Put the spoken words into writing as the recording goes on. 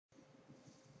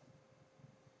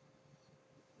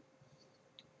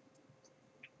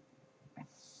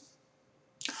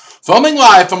Filming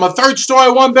live from a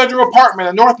third-story, one-bedroom apartment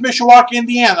in North Mishawaka,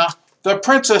 Indiana, the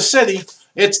Princess City,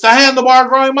 it's the Handlebar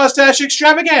Growing Mustache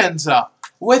Extravaganza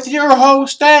with your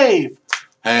host, Dave.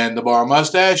 Handlebar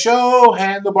Mustache Show,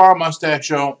 Handlebar Mustache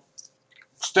Show.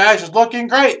 Mustache is looking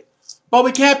great, but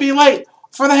we can't be late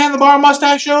for the Handlebar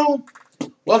Mustache Show.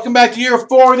 Welcome back to year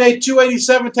 4, day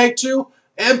 287, take 2,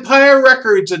 Empire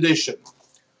Records edition.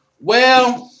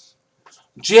 Well,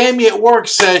 Jamie at work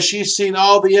says she's seen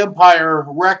all the Empire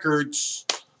Records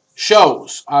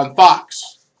shows on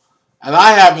Fox, and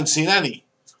I haven't seen any.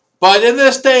 But in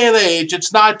this day and age,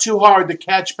 it's not too hard to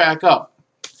catch back up.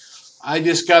 I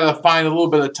just got to find a little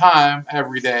bit of time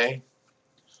every day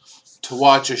to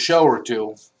watch a show or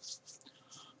two.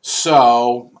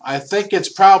 So, I think it's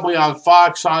probably on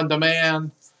Fox On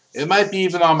Demand. It might be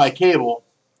even on my cable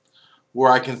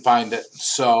where I can find it.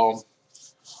 So,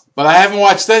 but I haven't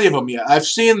watched any of them yet. I've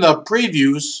seen the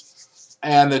previews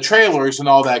and the trailers and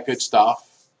all that good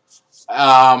stuff.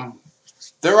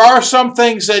 There are some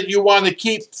things that you want to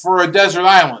keep for a desert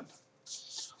island.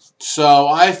 So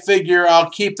I figure I'll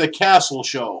keep the castle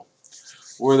show,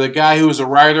 where the guy who's a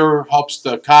writer helps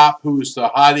the cop who's the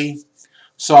hottie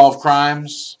solve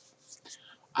crimes.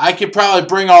 I could probably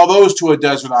bring all those to a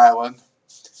desert island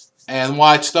and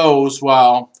watch those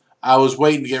while I was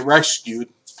waiting to get rescued,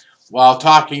 while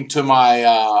talking to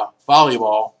my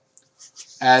volleyball,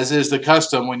 as is the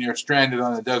custom when you're stranded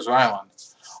on a desert island.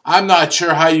 I'm not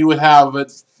sure how you would have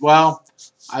it. Well,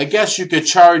 I guess you could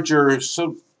charge your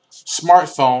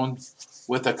smartphone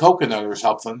with a coconut or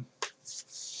something.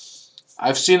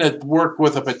 I've seen it work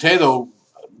with a potato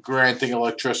granting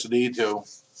electricity to,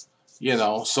 you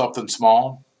know, something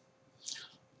small.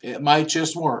 It might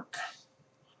just work.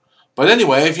 But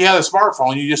anyway, if you had a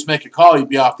smartphone, you just make a call, you'd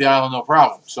be off the island, no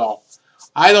problem. So,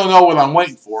 I don't know what I'm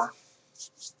waiting for.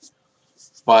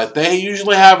 But they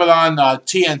usually have it on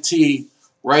TNT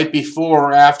right before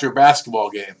or after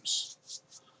basketball games.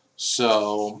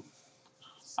 So,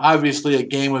 obviously a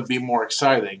game would be more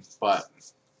exciting, but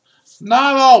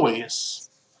not always.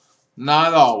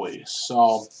 Not always.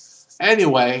 So,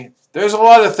 anyway, there's a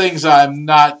lot of things I'm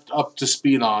not up to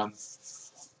speed on.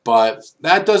 But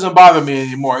that doesn't bother me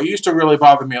anymore. It used to really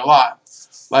bother me a lot.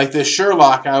 Like this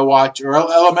Sherlock I watched, or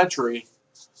Elementary,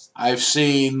 I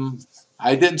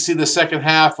didn't see the second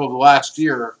half of last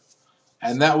year,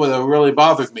 and that would have really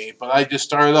bothered me. But I just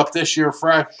started up this year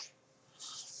fresh,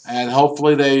 and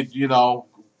hopefully they, you know,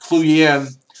 clue you in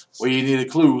where you need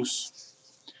clues.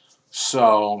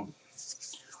 So,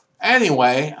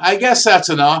 anyway, I guess that's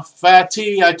enough. Fat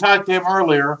T, I talked to him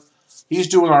earlier. He's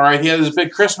doing all right. He had his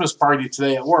big Christmas party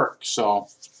today at work, so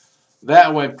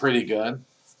that went pretty good.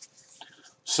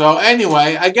 So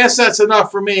anyway, I guess that's enough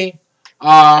for me.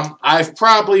 I've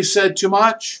probably said too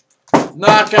much.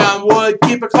 Knock on wood.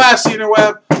 Keep it classy,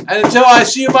 interweb. And until I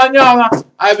see you mañana,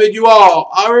 I bid you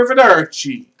all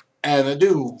arrivederci and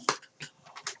adieu.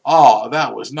 Oh,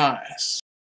 that was nice.